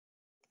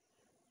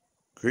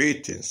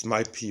Greetings,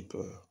 my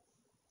people.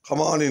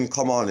 Come on in,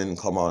 come on in,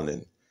 come on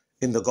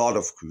in the God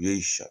of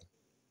creation.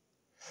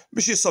 Let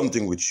me share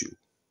something with you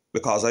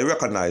because I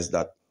recognize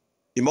that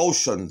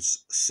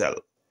emotions sell.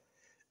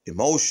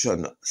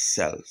 Emotion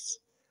sells.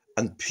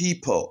 And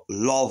people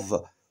love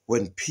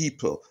when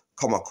people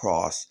come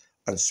across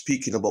and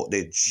speaking about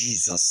their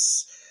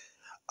Jesus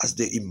as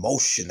the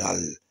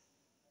emotional.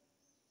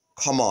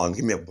 Come on,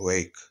 give me a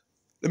break.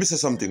 Let me say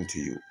something to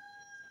you.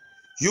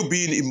 You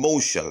being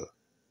emotional,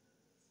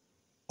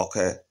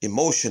 okay,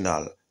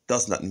 emotional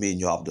does not mean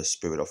you have the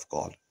Spirit of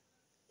God.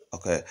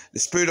 Okay, the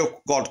Spirit of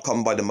God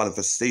comes by the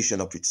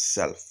manifestation of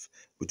itself,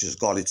 which is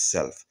God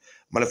itself.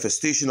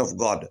 Manifestation of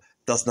God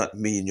does not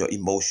mean you're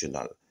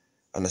emotional.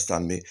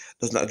 Understand me?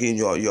 Does not mean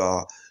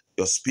you're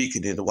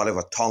speaking in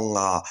whatever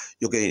tongue,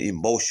 you're getting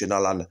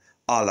emotional and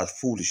all that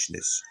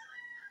foolishness.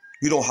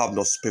 You don't have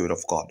no Spirit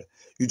of God.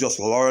 You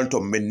just learn to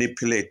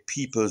manipulate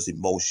people's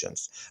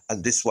emotions,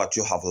 and this is what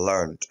you have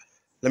learned.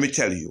 Let me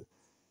tell you.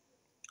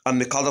 And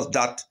because of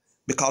that,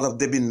 because of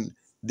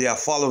they are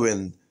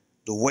following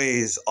the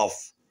ways of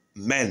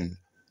men,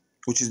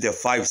 which is their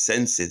five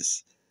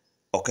senses,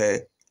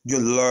 okay? You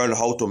learn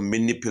how to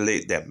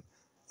manipulate them.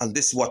 And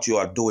this is what you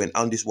are doing,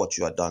 and this is what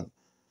you are done,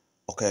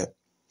 okay?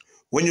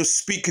 When you're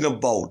speaking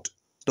about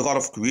the God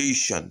of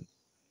creation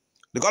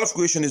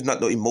is not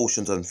the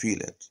emotions and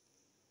feelings.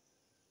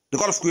 The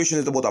God of creation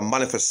is about a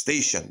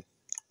manifestation,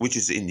 which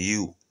is in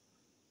you.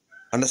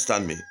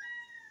 Understand me?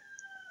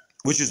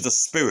 Which is the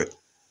Spirit.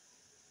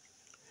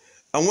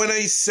 And when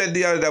I said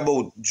the other day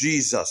about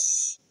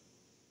Jesus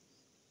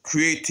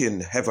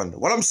creating heaven,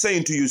 what I'm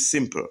saying to you is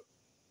simple.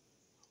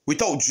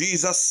 Without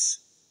Jesus,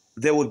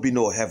 there would be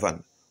no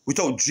heaven.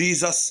 Without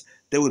Jesus,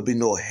 there would be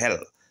no hell.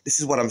 This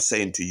is what I'm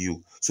saying to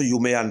you, so you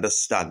may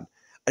understand.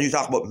 And you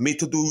talk about me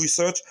to do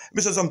research. Let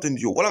me say something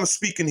to you. What I'm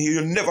speaking here,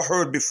 you never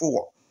heard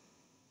before.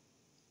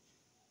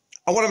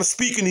 And what I'm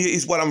speaking here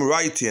is what I'm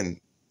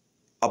writing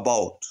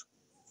about.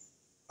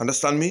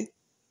 Understand me?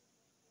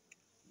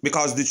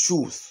 Because the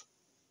truth,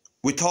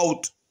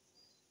 without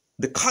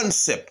the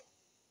concept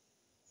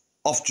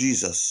of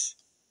Jesus,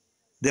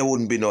 there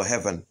wouldn't be no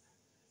heaven.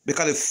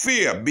 Because the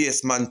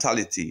fear-based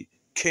mentality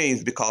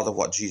came because of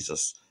what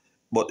Jesus,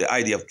 but the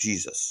idea of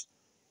Jesus.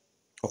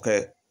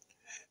 Okay?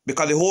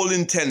 Because the whole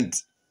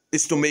intent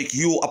is to make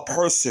you a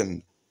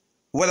person,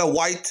 whether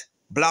white,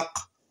 black,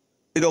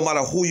 it don't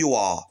matter who you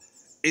are,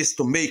 is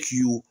to make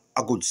you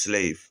a good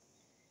slave.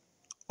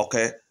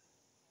 Okay?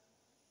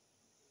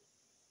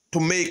 To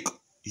make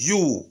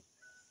you,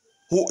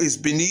 who is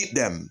beneath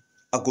them,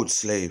 a good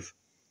slave.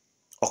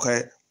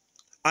 Okay?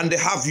 And they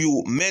have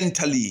you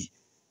mentally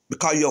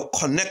because you're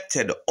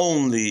connected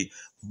only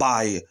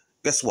by,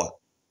 guess what?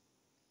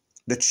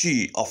 The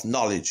tree of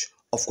knowledge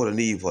of good and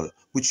evil,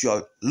 which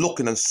you're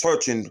looking and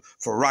searching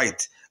for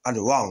right and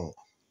wrong,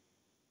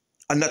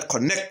 and not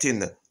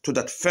connecting to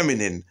that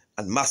feminine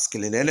and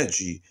masculine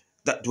energy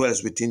that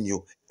dwells within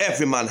you.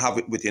 Every man have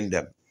it within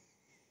them.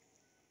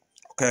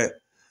 Okay?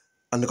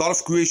 And the God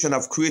of creation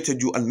have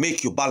created you and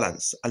make you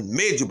balance and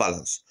made you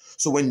balance.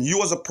 So when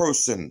you as a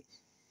person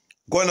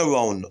going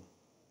around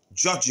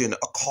judging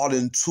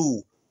according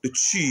to the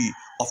tree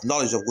of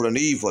knowledge of good and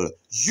evil,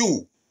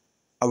 you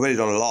are already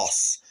done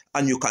loss,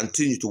 and you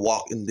continue to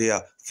walk in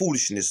their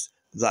foolishness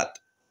that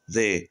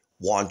they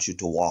want you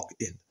to walk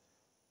in.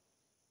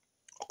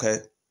 Okay?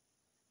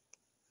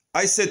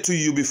 I said to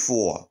you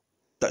before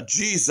that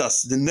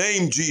Jesus, the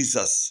name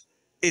Jesus,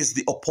 is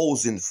the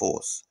opposing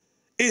force,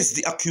 is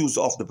the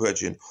accuser of the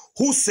brethren.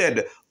 Who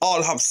said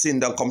all have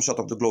sinned and come short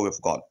of the glory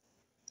of God?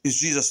 Is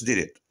Jesus did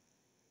it.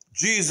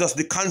 Jesus,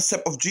 the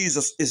concept of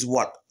Jesus is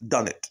what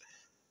done it.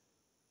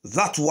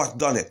 That's what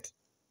done it.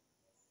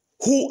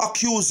 Who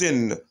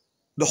accusing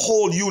the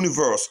whole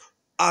universe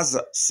as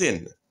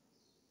sin?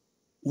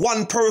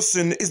 One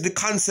person is the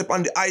concept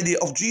and the idea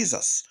of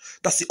Jesus.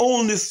 That's the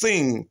only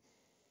thing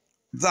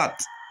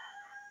that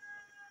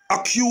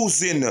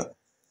accusing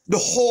the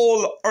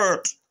whole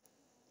earth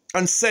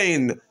and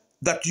saying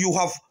that you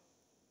have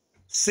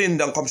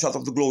sinned and come short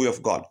of the glory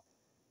of God.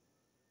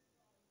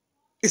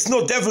 It's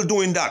no devil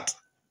doing that.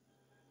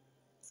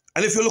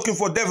 And if you're looking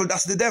for a devil,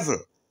 that's the devil.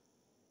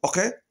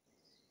 Okay?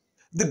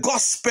 The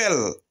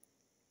gospel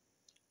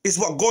is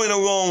what going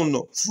around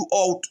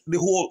throughout the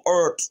whole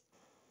earth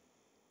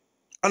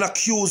and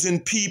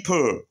accusing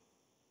people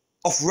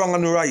of wrong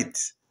and right.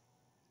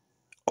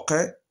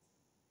 Okay?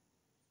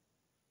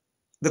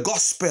 The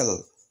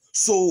gospel.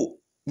 So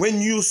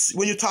when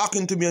you're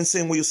talking to me and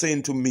saying what you're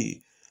saying to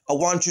me, I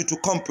want you to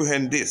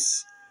comprehend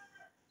this.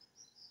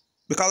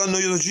 Because I know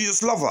you're a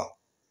Jesus lover.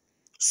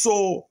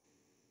 So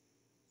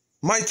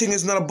my thing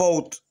is not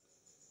about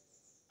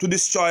to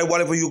destroy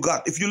whatever you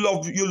got. If you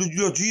love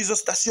your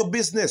Jesus, that's your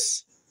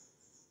business.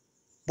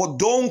 But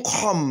don't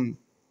come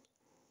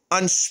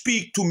and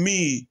speak to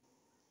me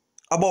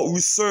about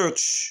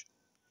research.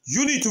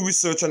 You need to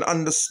research and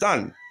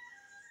understand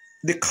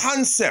the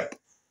concept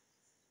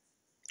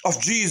of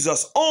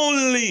Jesus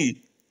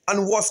only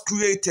and was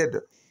created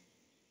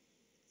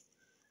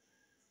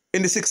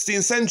in the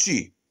 16th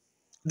century.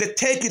 They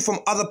take it from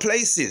other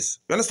places.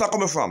 You understand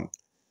where I'm coming from?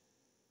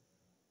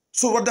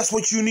 So that's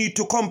what you need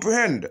to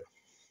comprehend.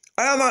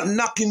 I am not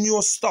knocking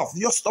your stuff.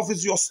 Your stuff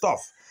is your stuff.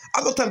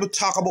 I got time to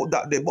talk about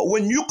that there. But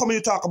when you come and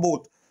you talk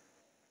about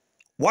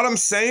what I'm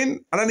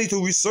saying and I need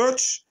to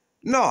research,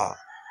 nah.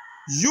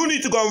 You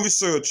need to go and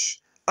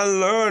research and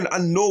learn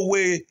and know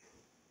where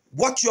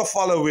what you're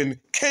following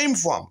came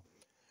from.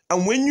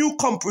 And when you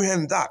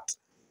comprehend that,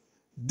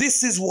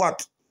 this is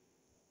what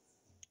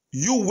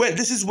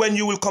this is when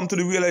you will come to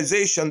the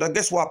realization that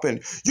guess what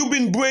happened? You've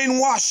been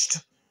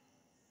brainwashed.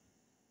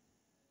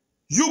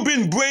 You've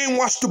been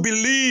brainwashed to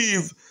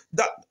believe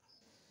that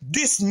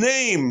this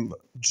name,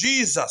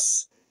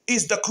 Jesus,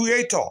 is the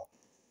creator.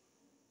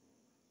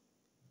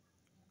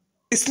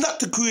 It's not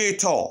the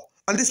creator.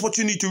 And this is what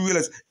you need to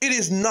realize. It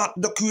is not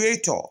the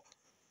creator.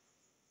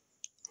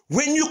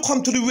 When you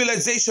come to the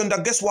realization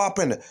that guess what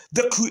happened?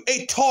 The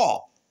creator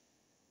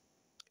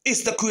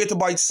is the creator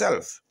by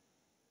itself.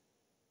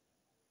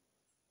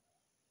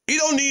 You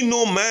don't need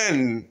no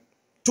man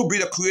to be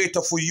the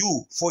creator for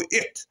you, for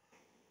it.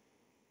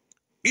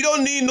 You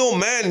don't need no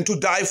man to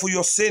die for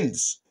your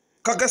sins.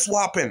 Because guess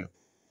what happened?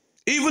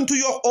 Even to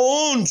your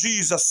own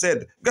Jesus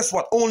said, guess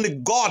what? Only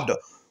God,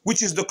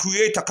 which is the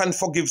creator, can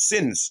forgive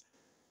sins.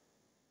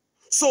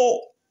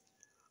 So,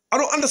 I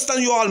don't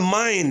understand you all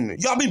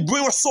mind. You all been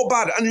brainwashed so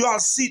bad and you all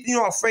see it in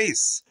your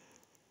face.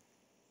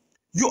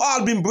 You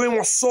all been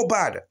brainwashed so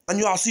bad and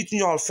you all see it in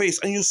your face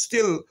and you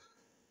still,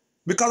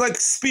 because I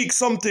speak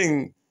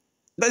something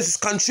that is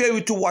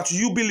contrary to what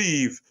you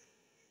believe,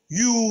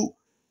 you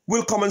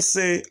will come and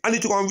say, I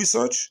need to go and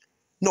research.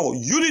 No,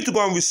 you need to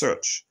go and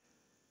research.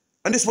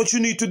 And this is what you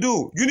need to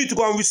do. You need to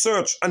go and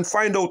research and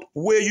find out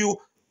where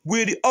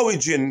the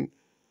origin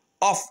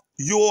of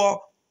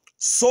your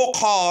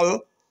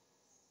so-called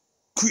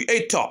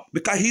creator,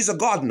 because he's a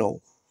God now.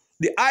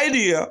 The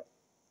idea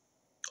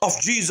of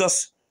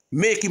Jesus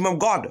make him a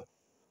God,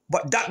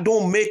 but that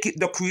don't make it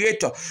the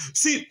creator.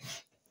 See,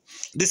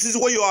 this is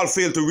what you all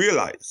fail to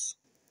realize.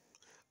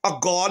 A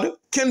God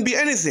can be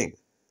anything.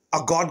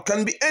 A God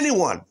can be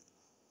anyone.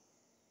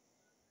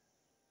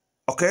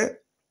 Okay?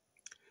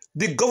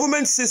 The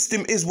government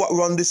system is what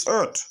runs this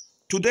earth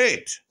to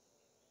date.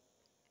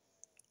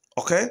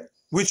 Okay?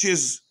 Which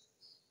is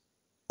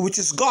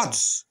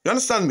God's. You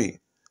understand me?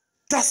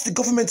 That's the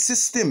government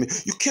system.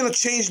 You cannot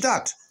change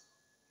that.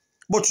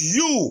 But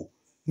you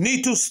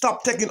need to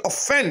stop taking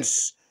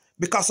offense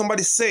because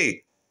somebody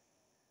say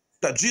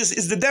that Jesus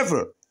is the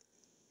devil.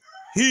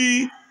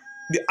 The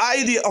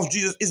idea of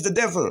Jesus is the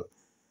devil.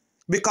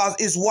 Because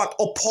it's what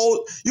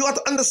you have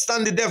to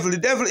understand the devil. The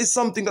devil is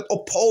something that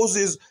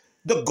opposes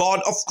the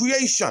God of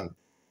creation.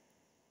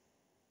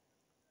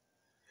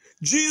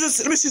 Jesus,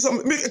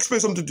 let me explain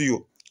something to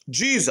you.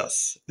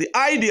 Jesus, the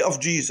idea of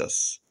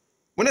Jesus,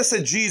 when I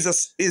say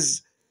Jesus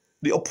is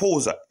the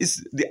opposer,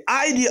 it's the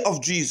idea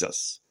of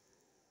Jesus.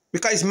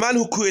 Because it's man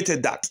who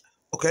created that.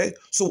 Okay?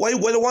 So what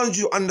I want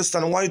you to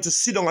understand, I want you to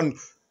sit down and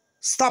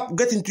stop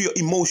getting to your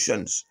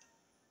emotions.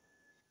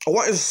 I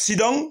want you to sit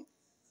down,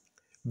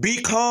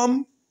 be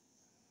calm,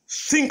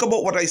 think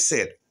about what I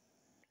said.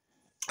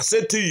 I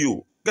said to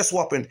you, guess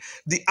what happened?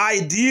 The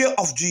idea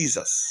of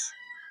Jesus,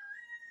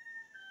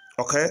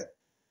 okay,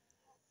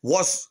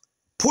 was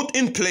put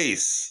in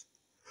place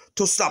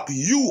to stop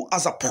you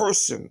as a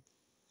person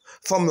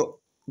from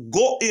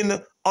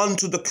going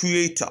onto the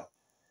creator.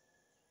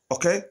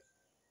 Okay?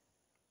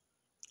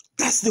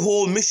 That's the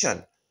whole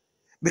mission.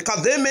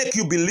 Because they make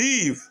you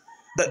believe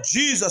that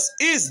Jesus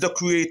is the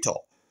creator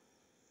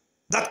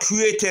that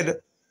created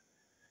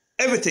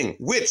everything,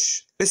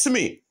 which, listen to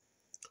me,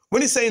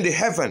 when he's saying the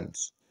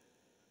heavens,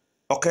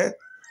 okay,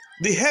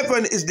 the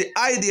heaven is the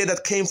idea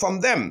that came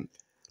from them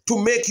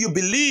to make you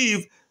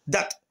believe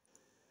that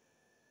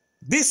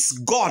this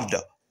God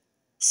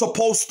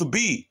supposed to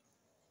be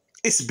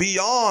is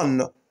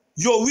beyond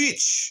your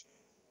reach,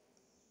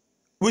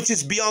 which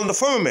is beyond the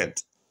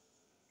firmament.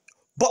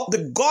 But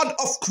the God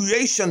of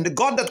creation, the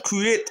God that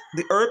created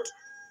the earth,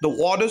 the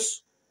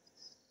waters,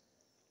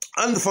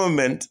 and the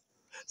firmament,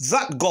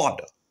 that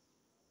God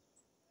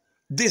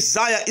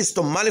desire is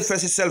to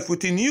manifest itself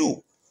within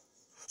you.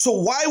 So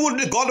why would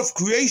the God of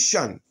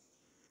creation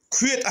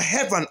create a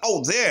heaven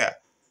out there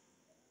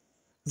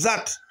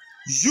that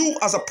you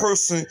as a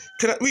person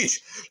cannot reach?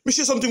 Let me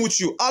share something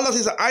with you. All that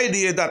is an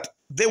idea that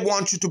they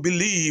want you to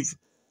believe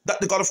that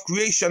the God of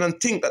creation and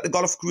think that the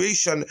God of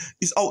creation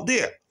is out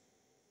there,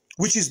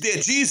 which is their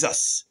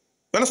Jesus.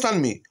 You understand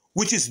me?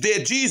 Which is their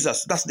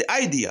Jesus. That's the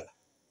idea.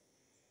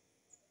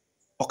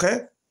 Okay?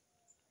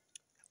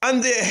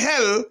 And the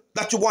hell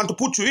that you want to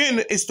put you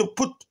in is to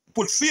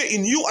put fear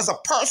in you as a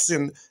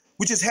person,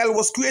 which is hell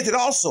was created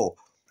also,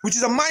 which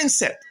is a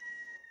mindset.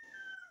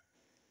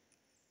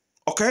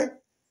 Okay?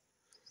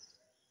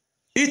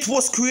 It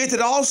was created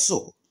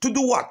also to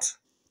do what?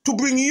 To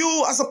bring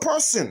you as a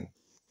person.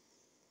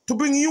 To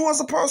bring you as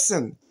a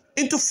person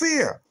into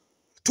fear.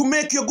 To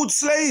make you a good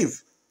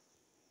slave.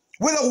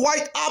 Whether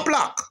white or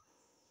black.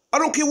 I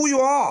don't care who you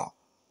are.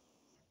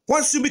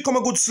 Once you become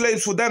a good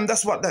slave for them,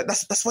 that's what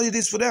it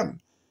is for them.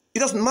 It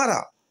doesn't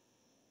matter.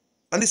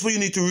 And this is what you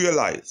need to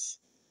realize.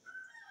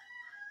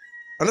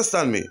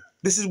 Understand me?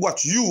 This is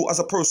what you as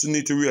a person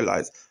need to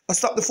realize. And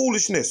stop the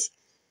foolishness.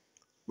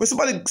 When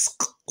somebody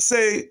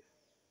say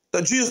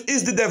that Jesus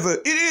is the devil,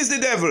 it is the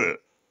devil.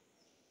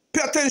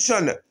 Pay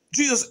attention.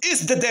 Jesus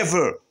is the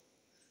devil.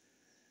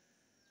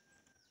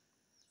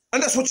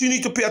 And that's what you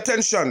need to pay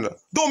attention.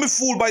 Don't be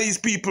fooled by these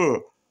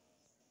people.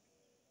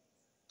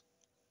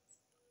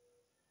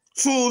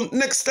 So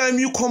next time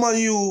you come and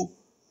you're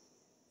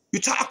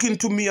talking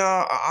to me,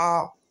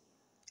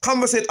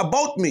 conversate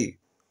about me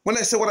when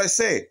I say what I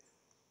say.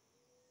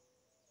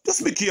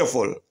 Just be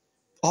careful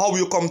how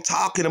you come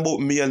talking about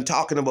me and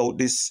talking about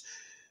this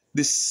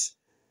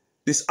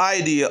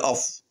idea of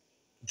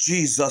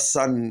Jesus.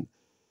 And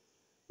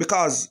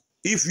because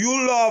if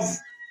you love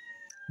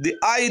the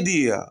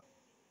idea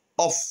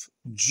of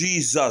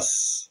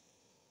Jesus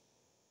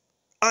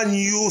and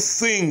you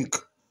think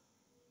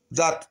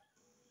that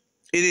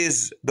it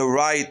is the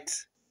right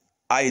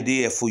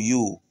idea for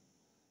you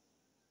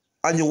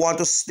and you want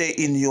to stay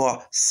in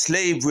your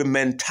slavery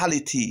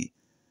mentality,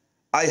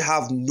 I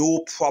have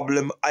no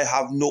problem. I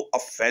have no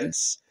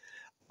offense.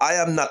 I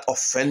am not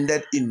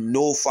offended in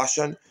no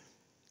fashion,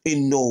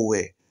 in no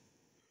way.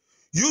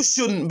 You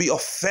shouldn't be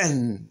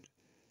offended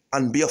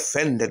and be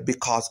offended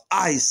because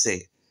I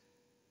say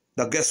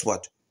that guess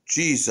what?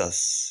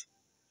 Jesus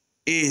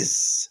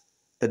is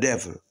the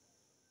devil.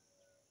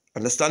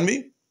 Understand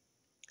me?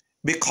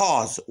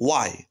 Because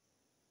why?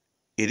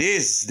 It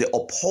is the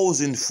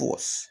opposing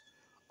force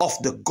of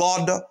the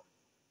God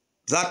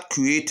that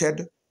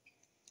created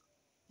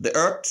the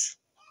earth,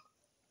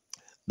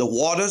 the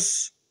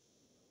waters,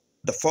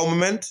 the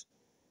firmament.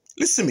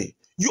 Listen to me.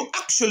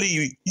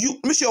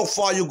 Let me see how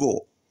far you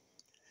go.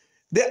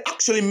 They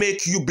actually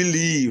make you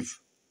believe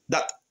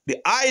that the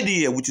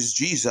idea, which is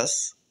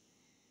Jesus,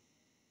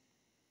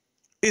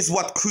 is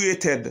what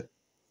created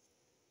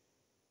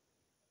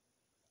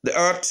the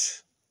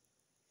earth,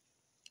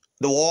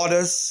 the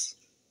waters,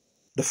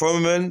 the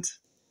firmament.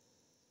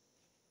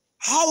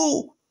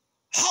 How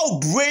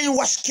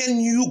brainwashed can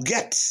you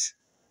get?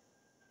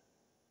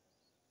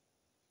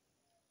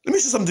 Let me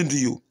say something to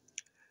you.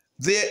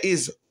 There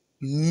is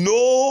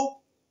no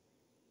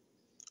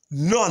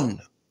man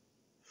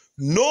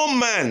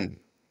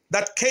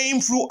that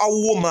came through a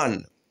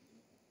woman.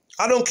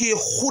 I don't care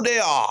who they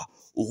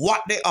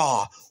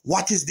are,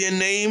 what is their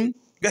name.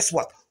 Guess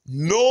what?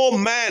 No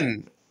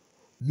man,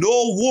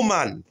 no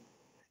woman,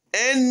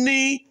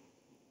 anything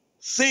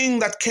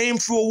that came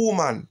through a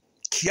woman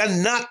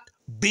cannot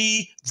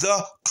be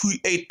the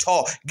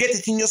creator. Get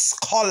it in your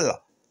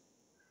skull.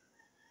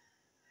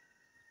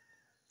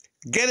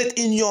 Get it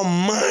in your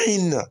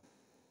mind.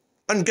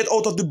 And get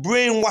out of the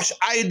brainwash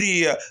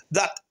idea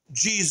that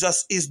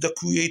Jesus is the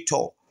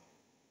creator.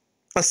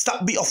 And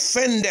stop being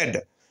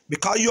offended.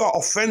 Because you are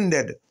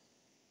offended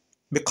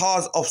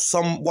because of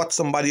what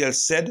somebody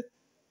else said,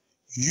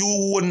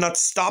 you would not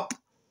stop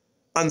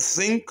and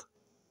think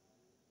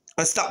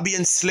and stop being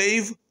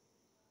enslaved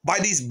by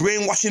these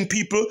brainwashing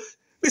people.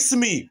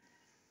 Listen to me.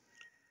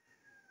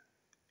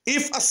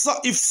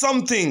 If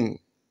something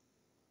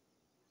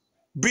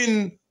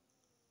been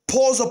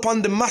posed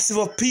upon the masses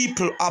of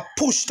people or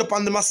pushed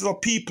upon the masses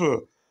of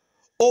people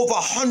over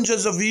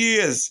hundreds of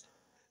years,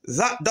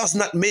 that does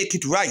not make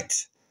it right.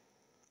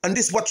 And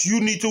this is what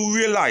you need to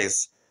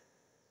realize.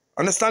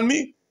 Understand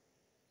me?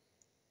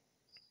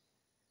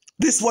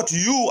 This is what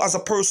you as a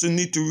person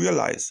need to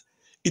realize.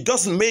 It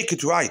doesn't make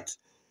it right.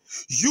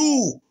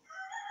 You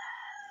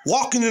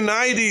walking in an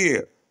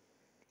idea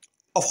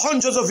of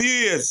hundreds of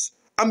years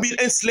and being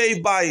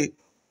enslaved by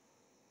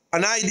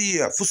an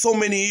idea for so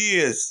many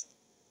years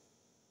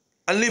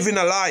and living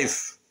a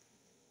life,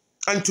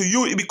 and to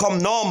you it become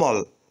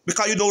normal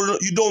because you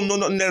don't know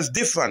nothing else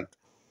different.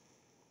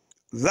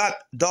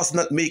 That does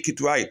not make it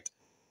right.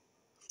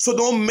 So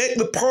don't make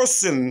the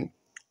person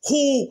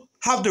who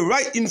have the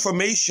right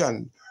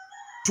information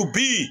to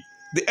be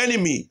the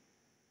enemy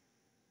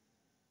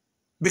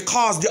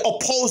because they're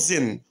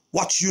opposing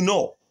what you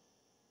know.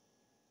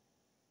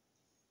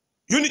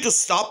 You need to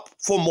stop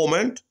for a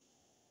moment,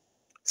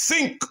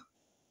 think,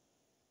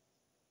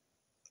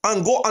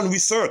 and go and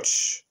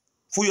research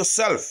for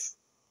yourself.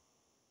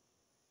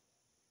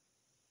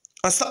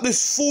 And stop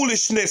this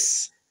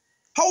foolishness.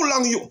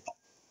 Let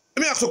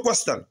me ask you a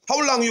question. How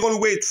long are you going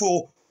to wait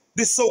for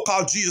this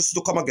so-called Jesus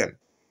to come again?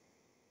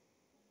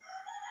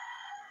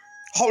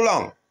 How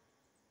long?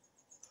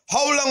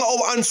 How long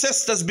our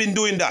ancestors been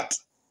doing that?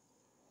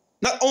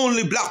 Not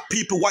only black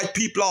people, white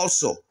people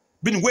also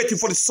been waiting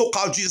for the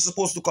so-called Jesus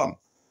supposed to come.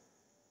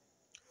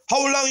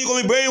 How long are you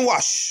going to be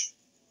brainwashed?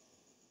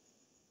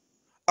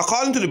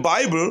 According to the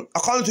Bible,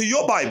 according to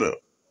your Bible,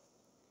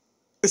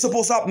 it's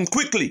supposed to happen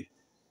quickly.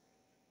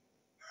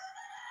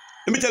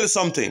 Let me tell you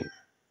something.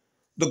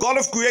 The God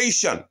of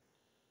creation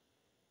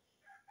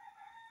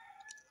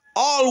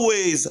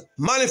always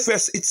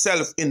manifests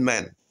itself in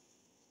man.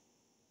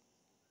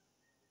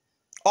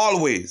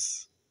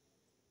 Always.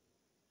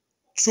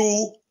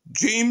 Through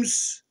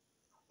dreams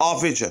or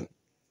vision.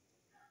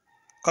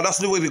 Because that's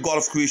the way the God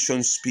of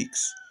creation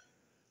speaks.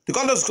 The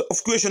God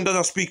of creation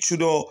doesn't speak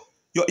through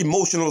your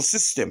emotional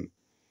system,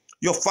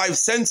 your five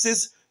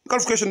senses. The God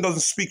of creation doesn't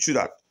speak through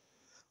that.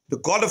 The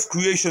God of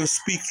creation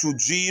speaks through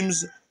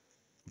dreams,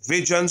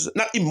 visions,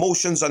 not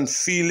emotions and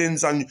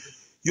feelings and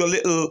your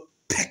little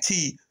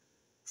petty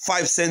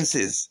five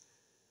senses.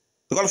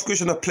 The God of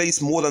creation has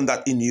placed more than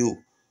that in you.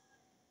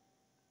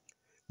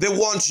 They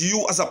want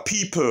you as a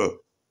people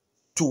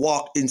to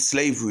walk in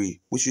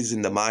slavery, which is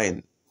in the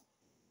mind.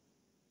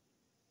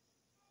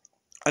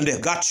 And they've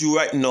got you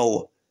right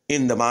now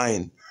in the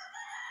mind.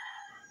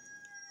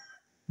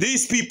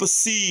 These people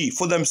see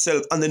for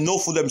themselves and they know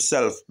for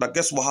themselves that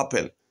guess what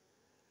happened?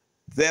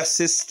 Their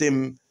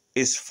system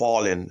is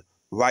falling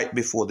right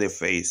before their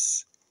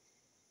face.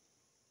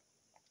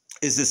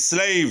 It's the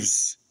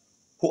slaves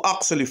who are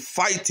actually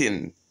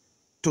fighting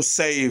to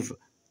save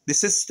the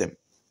system.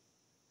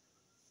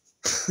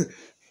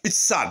 It's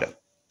sad.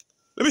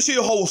 Let me show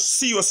you how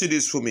serious it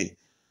is for me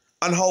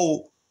and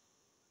how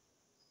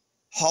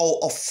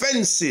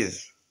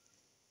offensive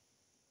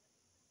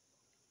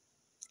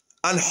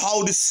and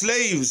how the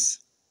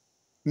slaves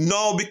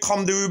now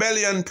become the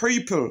rebellion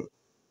people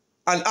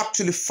and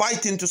actually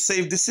fighting to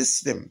save the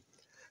system.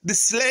 The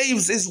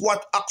slaves is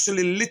what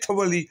actually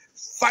literally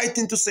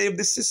fighting to save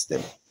the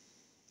system.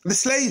 The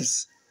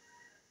slaves.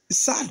 It's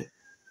sad.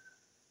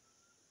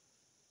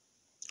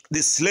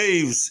 The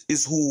slaves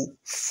is who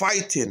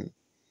fighting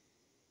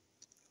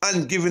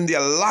and giving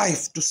their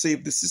life to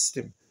save the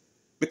system.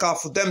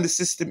 Because for them, the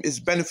system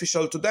is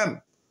beneficial to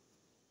them.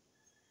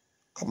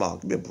 Come on,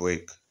 give me a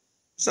break.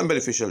 It's not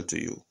beneficial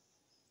to you.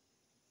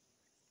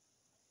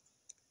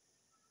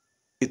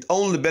 It's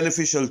only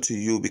beneficial to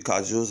you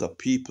because you as a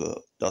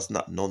people does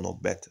not know no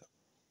better.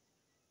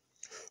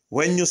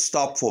 When you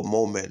stop for a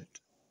moment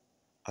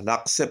and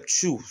accept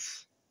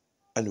truth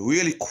and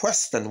really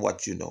question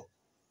what you know,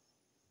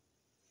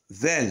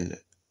 then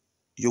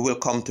you will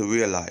come to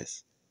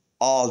realize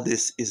all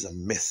this is a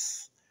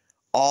myth.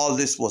 All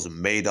this was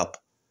made up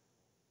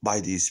by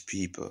these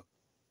people.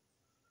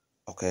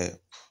 Okay?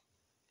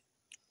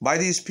 By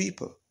these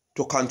people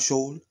to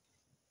control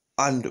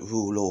and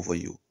rule over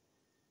you.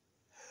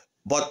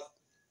 But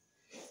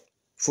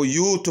for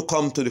you to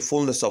come to the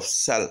fullness of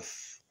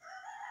self,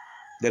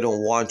 they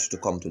don't want you to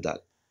come to that.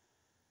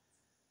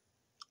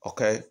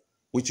 Okay?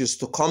 Which is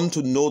to come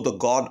to know the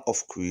God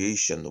of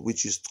creation,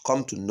 which is to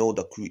come to know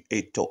the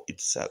Creator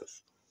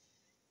itself.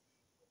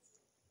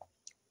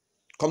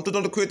 Come to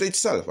know the Creator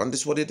itself, and this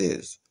is what it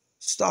is.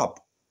 Stop.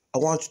 I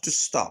want you to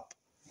stop.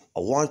 I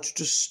want you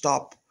to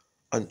stop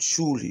and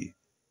truly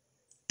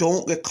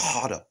don't get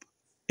caught up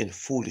in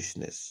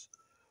foolishness.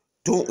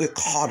 Don't get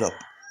caught up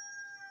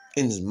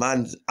in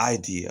man's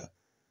idea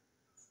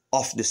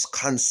of this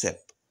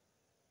concept.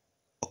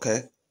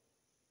 Okay?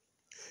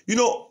 You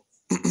know,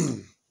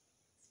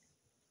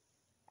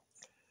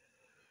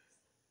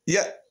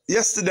 yeah,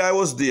 yesterday I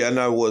was there and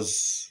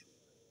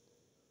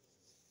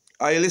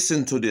I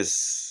listened to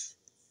these,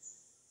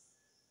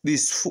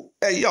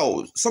 hey,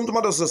 yo, sometimes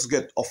others just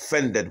get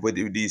offended with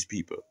these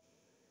people.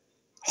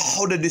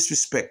 How they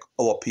disrespect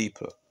our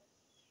people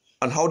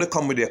and how they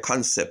come with their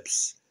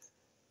concepts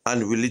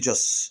and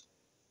religious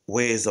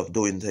ways of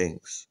doing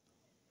things.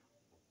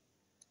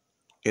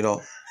 You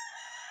know?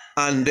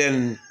 And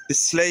then the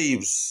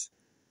slaves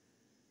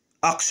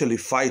actually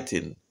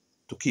fighting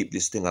to keep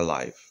this thing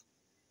alive,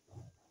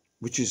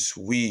 which is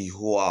we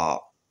who are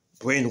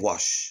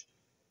brainwashed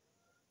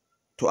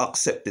to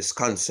accept this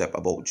concept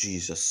about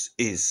Jesus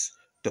is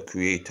the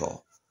creator.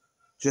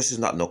 Jesus is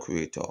not no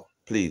creator.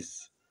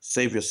 Please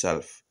save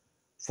yourself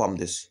from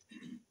this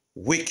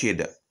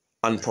wicked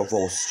and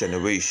perverse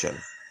generation.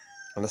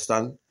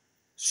 Understand?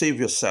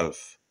 Save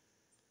yourself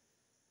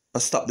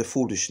and stop the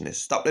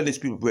foolishness. Stop letting these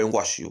people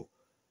brainwash you.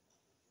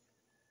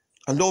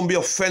 And don't be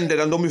offended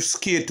and don't be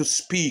scared to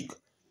speak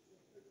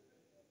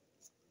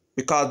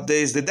because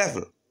there is the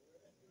devil.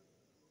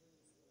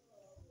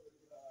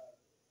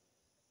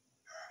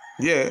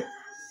 Yeah.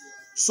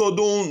 So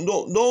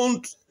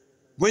don't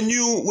when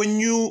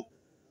you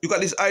got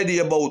this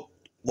idea about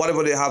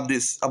whatever they have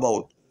this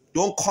about,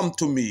 don't come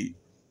to me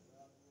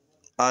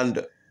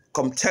and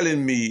come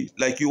telling me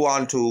like you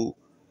want to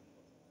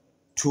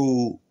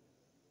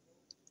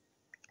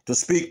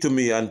speak to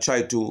me and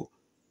try to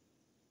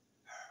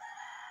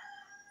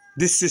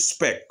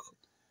disrespect.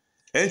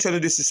 I ain't trying to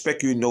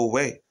disrespect you in no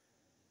way.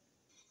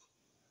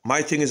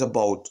 My thing is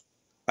about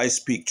I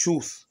speak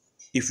truth.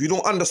 If you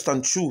don't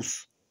understand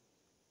truth,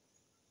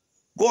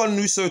 go and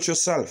research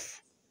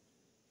yourself.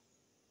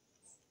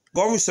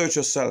 Go and research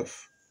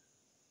yourself.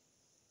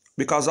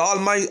 Because all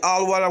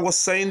what I was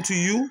saying to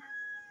you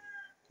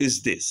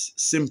is this,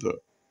 simple.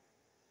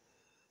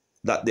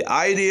 That the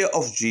idea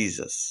of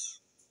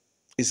Jesus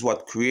is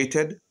what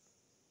created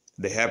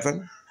the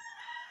heaven.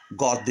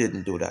 God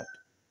didn't do that.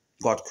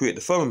 God created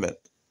the firmament.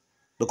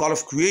 The God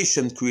of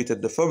creation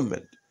created the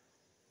firmament.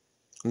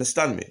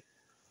 Understand me?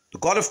 The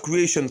God of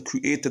creation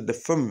created the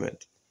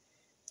firmament.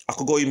 I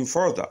could go even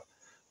further.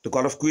 The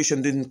God of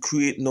creation didn't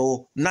create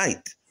no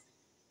night.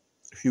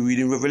 If you read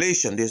in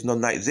Revelation, there's no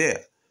night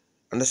there.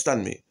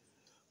 Understand me?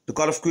 The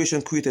God of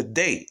creation created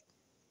day,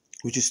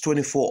 which is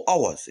 24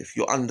 hours, if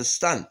you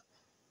understand.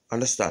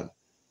 Understand?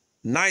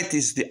 Night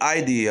is the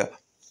idea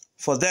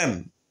for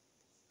them.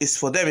 It's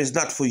for them, it's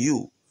not for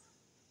you.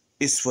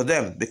 It's for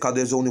them because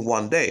there's only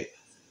one day.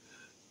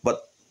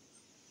 But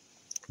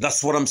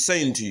that's what I'm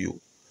saying to you.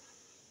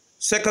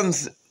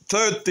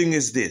 Third thing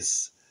is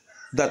this,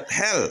 that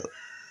hell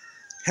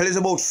is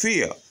about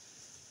fear.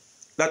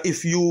 That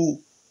if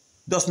you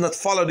does not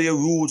follow their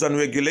rules and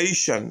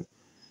regulation,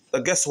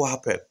 then guess what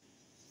happened?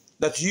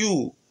 That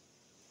you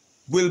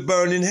will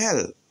burn in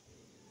hell.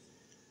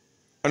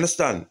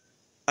 Understand?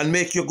 And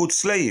make you a good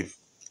slave.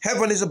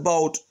 Heaven is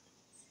about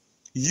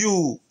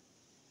you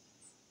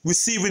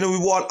receiving a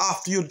reward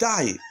after you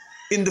die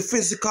in the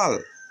physical.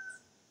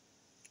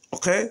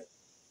 Okay?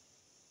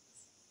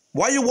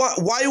 Why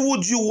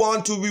would you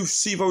want to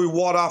receive a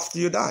reward after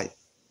you die?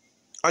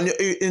 And your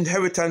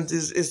inheritance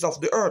is of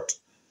the earth.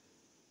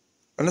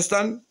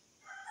 Understand?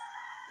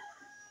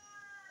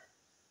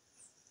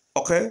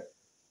 Okay?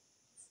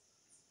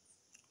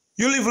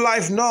 You live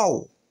life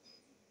now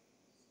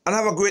and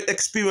have a great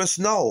experience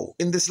now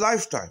in this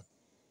lifetime.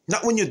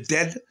 Not when you're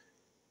dead.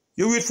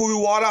 You wait for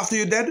reward after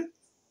you're dead.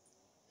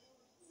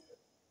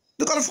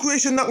 The God of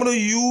creation not going to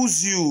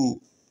use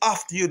you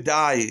after you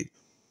die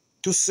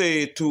to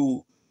say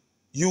to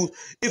you,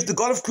 if the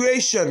God of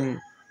creation,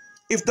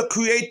 if the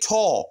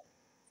creator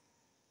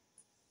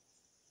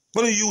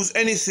going to use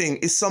anything,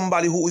 is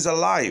somebody who is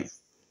alive,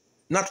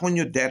 not when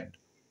you're dead.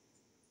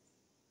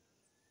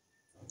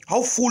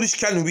 How foolish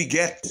can we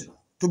get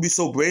to be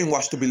so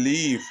brainwashed to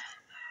believe?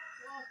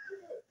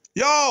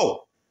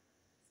 Yo!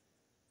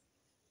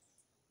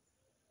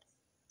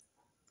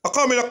 I'm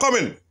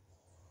coming.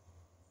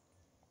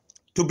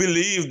 To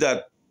believe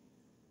that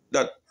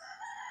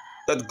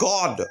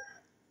God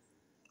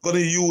gonna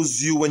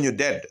use you when you're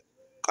dead.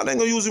 God ain't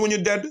gonna use you when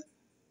you're dead.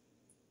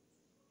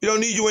 He don't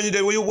need you when you're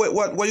dead.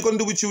 What you gonna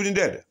do with you when you're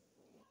dead?